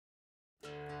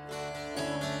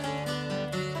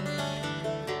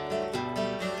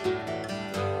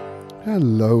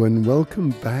Hello and welcome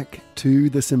back to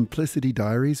the Simplicity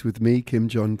Diaries with me, Kim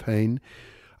John Payne.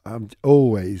 I'm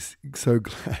always so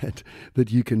glad that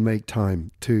you can make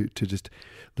time to just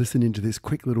listen into this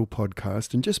quick little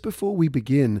podcast. And just before we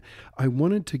begin, I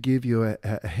wanted to give you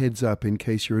a heads up in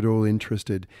case you're at all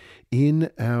interested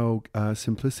in our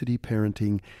Simplicity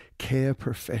Parenting Care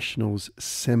Professionals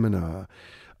Seminar.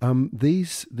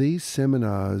 These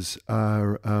seminars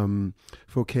are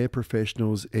for care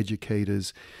professionals,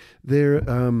 educators. They're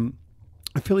a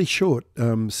fairly short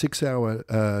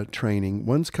 6-hour training.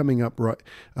 One's coming up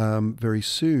very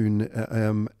soon,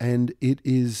 and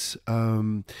it's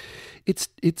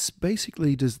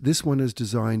basically this one is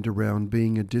designed around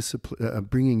being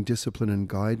bringing discipline and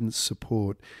guidance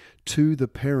support to the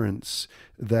parents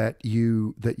that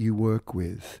you work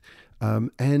with.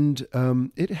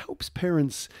 It helps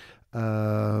parents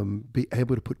be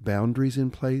able to put boundaries in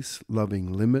place,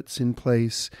 loving limits in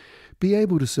place, be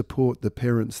able to support the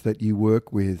parents that you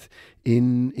work with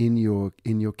in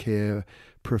your care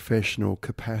professional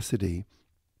capacity.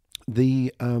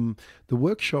 The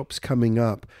workshop's coming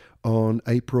up on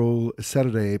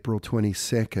Saturday, April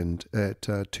 22nd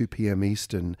at 2 p.m.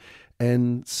 Eastern,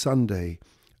 and Sunday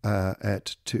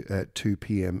at 2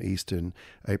 p.m. Eastern,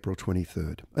 April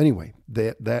 23rd. Anyway,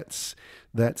 that's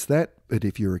that. But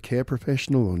if you're a care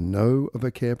professional or know of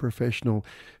a care professional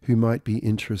who might be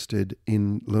interested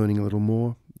in learning a little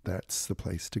more, that's the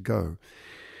place to go.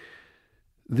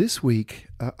 This week,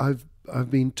 I've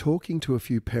been talking to a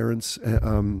few parents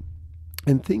and I've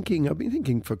been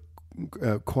thinking for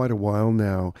quite a while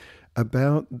now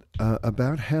about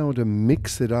how to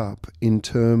mix it up in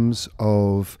terms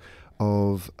of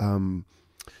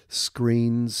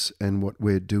screens and what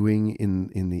we're doing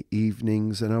in the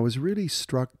evenings. And I was really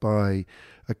struck by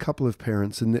a couple of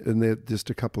parents, and they're just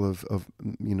a couple of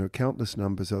countless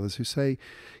numbers others who say,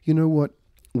 you know what,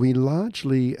 we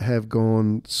largely have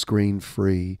gone screen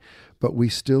free, but we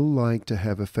still like to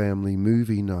have a family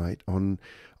movie night on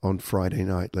Friday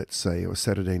night, let's say, or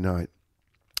Saturday night.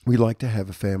 We like to have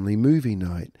a family movie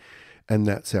night, and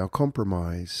that's our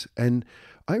compromise. And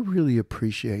I really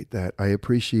appreciate that. I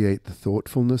appreciate the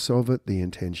thoughtfulness of it, the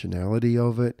intentionality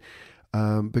of it,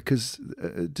 because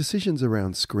decisions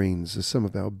around screens are some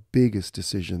of our biggest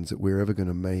decisions that we're ever going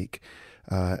to make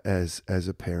as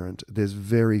a parent. There's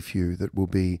very few that will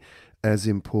be as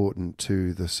important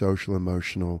to the social,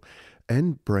 emotional,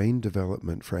 and brain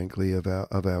development, frankly, of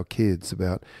our kids,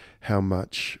 about how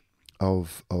much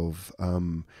of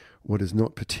what is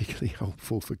not particularly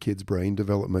helpful for kids' brain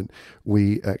development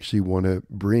we actually want to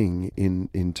bring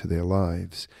into their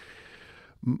lives.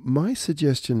 My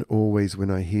suggestion always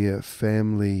when I hear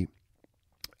family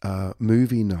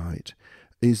movie night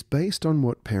is based on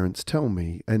what parents tell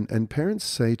me. And parents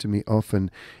say to me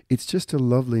often, it's just a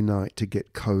lovely night to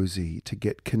get cozy, to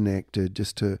get connected,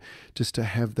 just to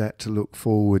have that to look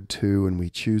forward to, and we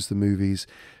choose the movies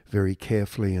very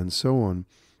carefully and so on.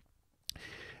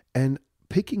 And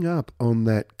picking up on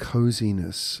that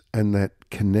coziness and that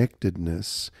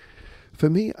connectedness, for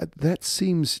me, that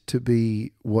seems to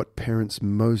be what parents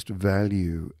most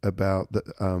value about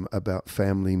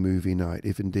family movie night,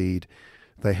 if indeed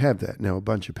they have that. Now, a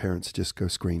bunch of parents just go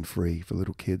screen free for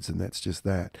little kids, and that's just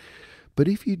that. But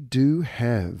if you do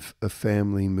have a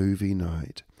family movie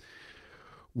night,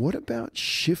 what about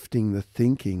shifting the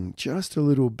thinking just a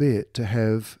little bit to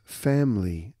have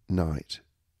family night?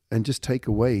 And just take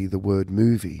away the word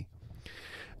movie.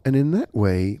 And in that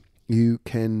way, you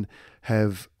can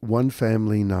have one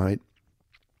family night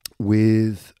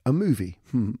with a movie,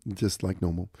 just like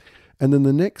normal. And then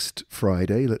the next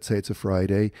Friday, let's say it's a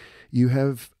Friday, you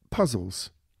have puzzles.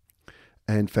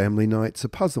 And family night's a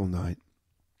puzzle night.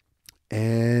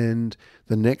 And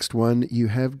the next one, you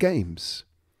have games.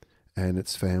 And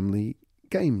it's family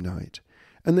game night.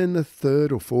 And then the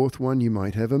third or fourth one, you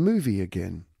might have a movie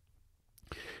again.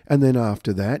 And then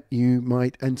after that, you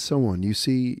might, and so on. You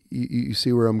see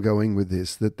where I'm going with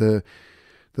this, that the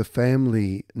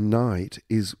family night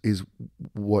is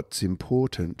what's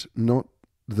important, not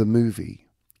the movie.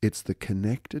 It's the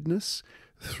connectedness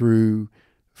through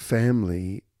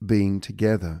family being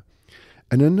together.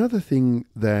 And another thing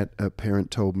that a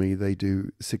parent told me they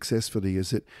do successfully is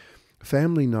that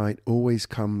family night always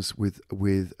comes with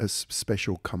a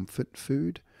special comfort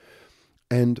food.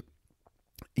 And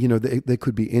there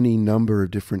could be any number of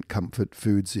different comfort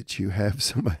foods that you have.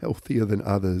 Some are healthier than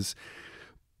others.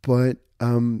 But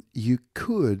you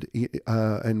could,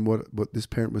 and what this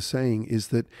parent was saying is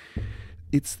that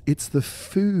it's the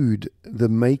food, the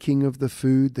making of the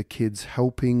food, the kids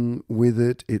helping with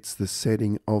it. It's the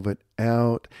setting of it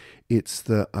out. It's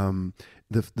the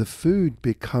food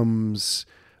becomes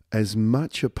as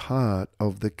much a part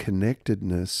of the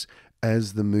connectedness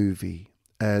as the movie,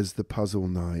 as the puzzle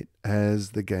night,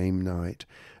 as the game night,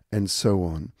 and so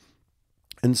on.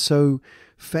 And so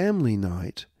family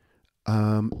night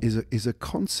is a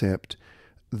concept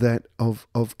that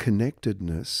of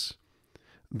connectedness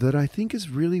that I think is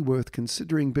really worth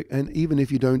considering. And even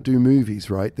if you don't do movies,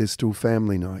 right, there's still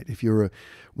family night. If you're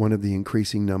one of the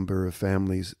increasing number of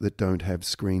families that don't have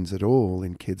screens at all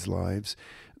in kids' lives,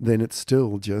 then it's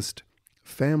still just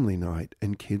family night,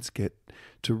 and kids get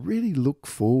to really look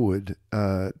forward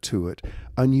to it,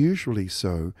 unusually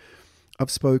so. I've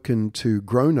spoken to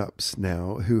grown-ups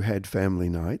now who had family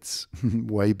nights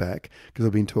way back, because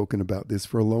I've been talking about this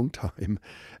for a long time,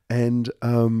 and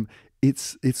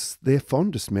it's their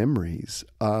fondest memories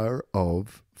are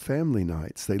of family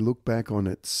nights. They look back on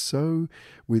it so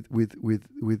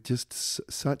with just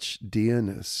such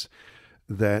dearness,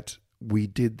 that we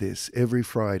did this every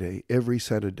Friday, every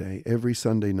Saturday, every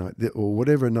Sunday night, or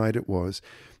whatever night it was.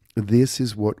 This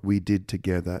is what we did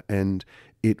together, and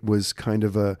it was kind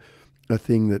of a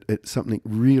thing that something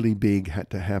really big had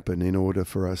to happen in order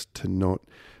for us to not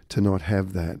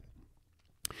have that.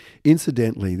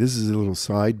 Incidentally, this is a little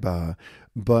sidebar,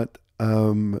 but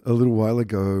a little while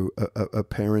ago, a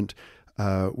parent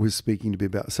was speaking to me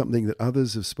about something that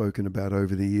others have spoken about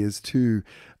over the years too,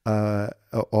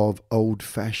 of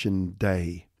old-fashioned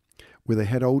day, where they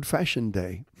had old-fashioned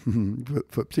day,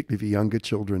 particularly for younger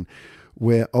children,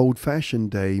 where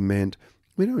old-fashioned day meant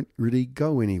we don't really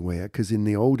go anywhere, because in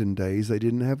the olden days they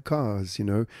didn't have cars,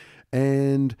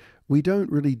 and we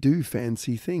don't really do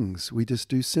fancy things. We just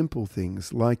do simple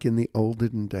things like in the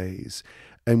olden days,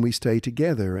 and we stay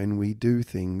together and we do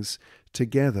things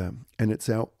together, and it's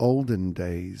our olden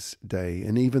days day.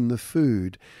 And even the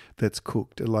food that's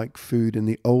cooked are like food in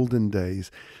the olden days.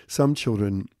 Some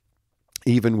children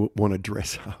even want to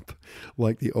dress up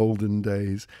like the olden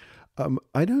days.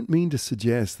 I don't mean to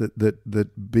suggest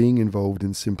that being involved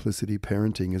in simplicity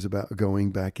parenting is about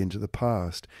going back into the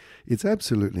past. It's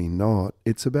absolutely not.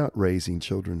 It's about raising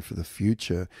children for the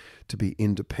future to be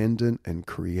independent and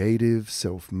creative,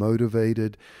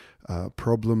 self-motivated,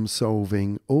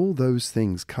 problem-solving. All those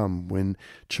things come when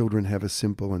children have a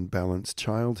simple and balanced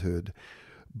childhood.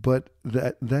 But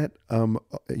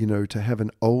to have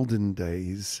an olden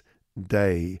days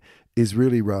day is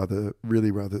really rather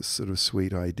sort of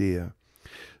sweet idea.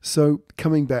 So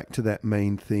coming back to that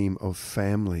main theme of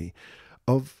family,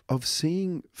 of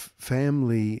seeing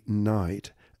family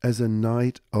night as a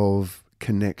night of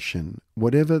connection,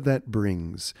 whatever that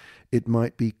brings. It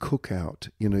might be cookout.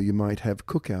 You might have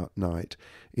cookout night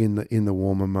in the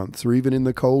warmer months, or even in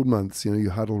the cold months.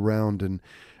 You huddle round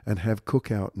and have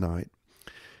cookout night.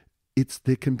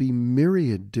 There can be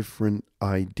myriad different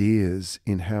ideas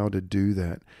in how to do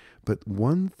that. But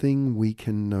one thing we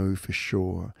can know for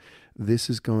sure,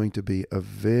 this is going to be a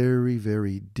very,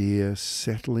 very dear,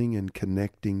 settling and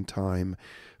connecting time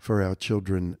for our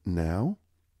children now,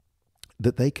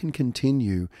 that they can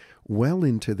continue well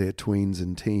into their tweens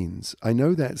and teens. I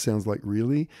know that sounds like,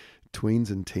 really?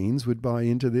 Tweens and teens would buy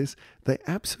into this? They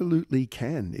absolutely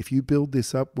can. If you build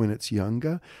this up when it's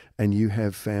younger and you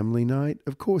have family night,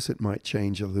 of course it might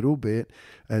change a little bit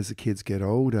as the kids get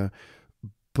older.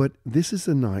 But this is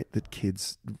a night that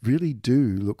kids really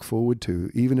do look forward to,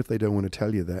 even if they don't want to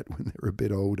tell you that when they're a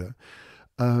bit older.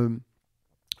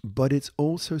 But it's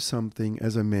also something,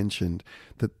 as I mentioned,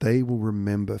 that they will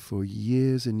remember for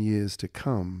years and years to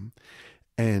come.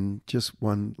 And just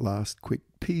one last quick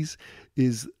piece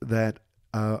is that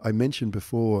I mentioned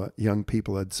before young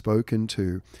people I'd spoken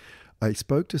to. I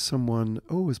spoke to someone,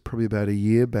 it was probably about a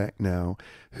year back now,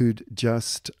 who'd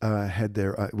just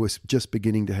was just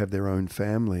beginning to have their own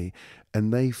family,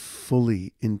 and they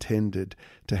fully intended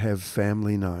to have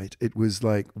family night. It was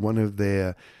like one of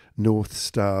their North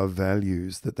Star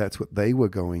values, that's what they were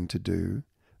going to do,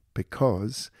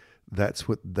 because that's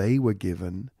what they were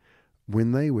given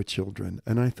when they were children.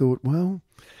 And I thought, well,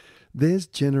 there's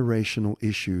generational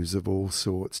issues of all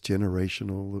sorts,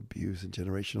 generational abuse and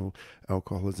generational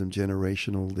alcoholism,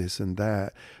 generational this and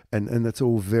that, and that's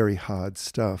all very hard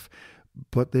stuff.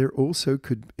 But there also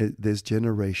there's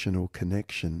generational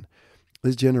connection,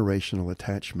 there's generational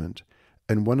attachment,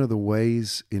 and one of the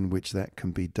ways in which that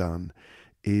can be done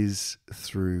is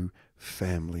through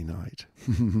family night.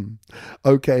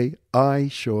 Okay, I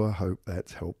sure hope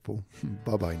that's helpful.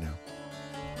 Bye-bye now.